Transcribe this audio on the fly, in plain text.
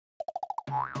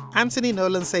Anthony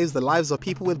Nolan saves the lives of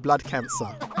people with blood cancer.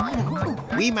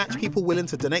 We match people willing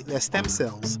to donate their stem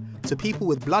cells to people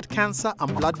with blood cancer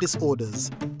and blood disorders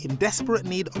in desperate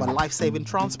need of a life-saving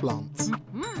transplant.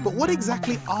 But what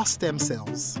exactly are stem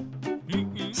cells?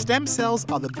 Stem cells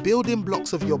are the building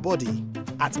blocks of your body.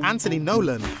 At Anthony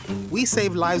Nolan, we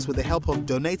save lives with the help of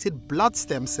donated blood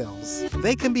stem cells.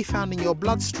 They can be found in your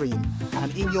bloodstream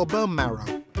and in your bone marrow,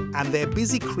 and they're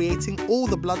busy creating all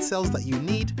the blood cells that you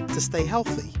need to stay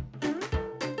healthy.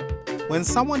 When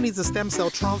someone needs a stem cell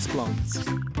transplant,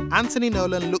 Anthony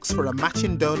Nolan looks for a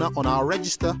matching donor on our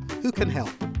register who can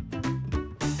help.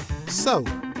 So,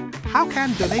 how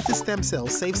can donated stem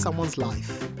cells save someone's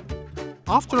life?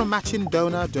 After a matching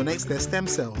donor donates their stem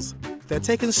cells, they're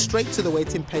taken straight to the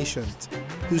waiting patient,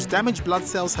 whose damaged blood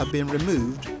cells have been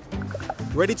removed,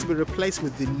 ready to be replaced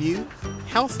with the new,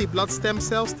 healthy blood stem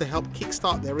cells to help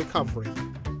kickstart their recovery.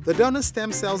 The donor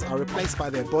stem cells are replaced by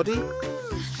their body,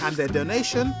 and their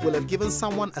donation will have given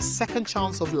someone a second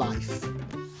chance of life.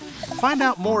 Find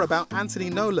out more about Anthony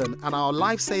Nolan and our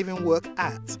life-saving work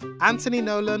at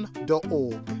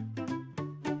anthonynolan.org.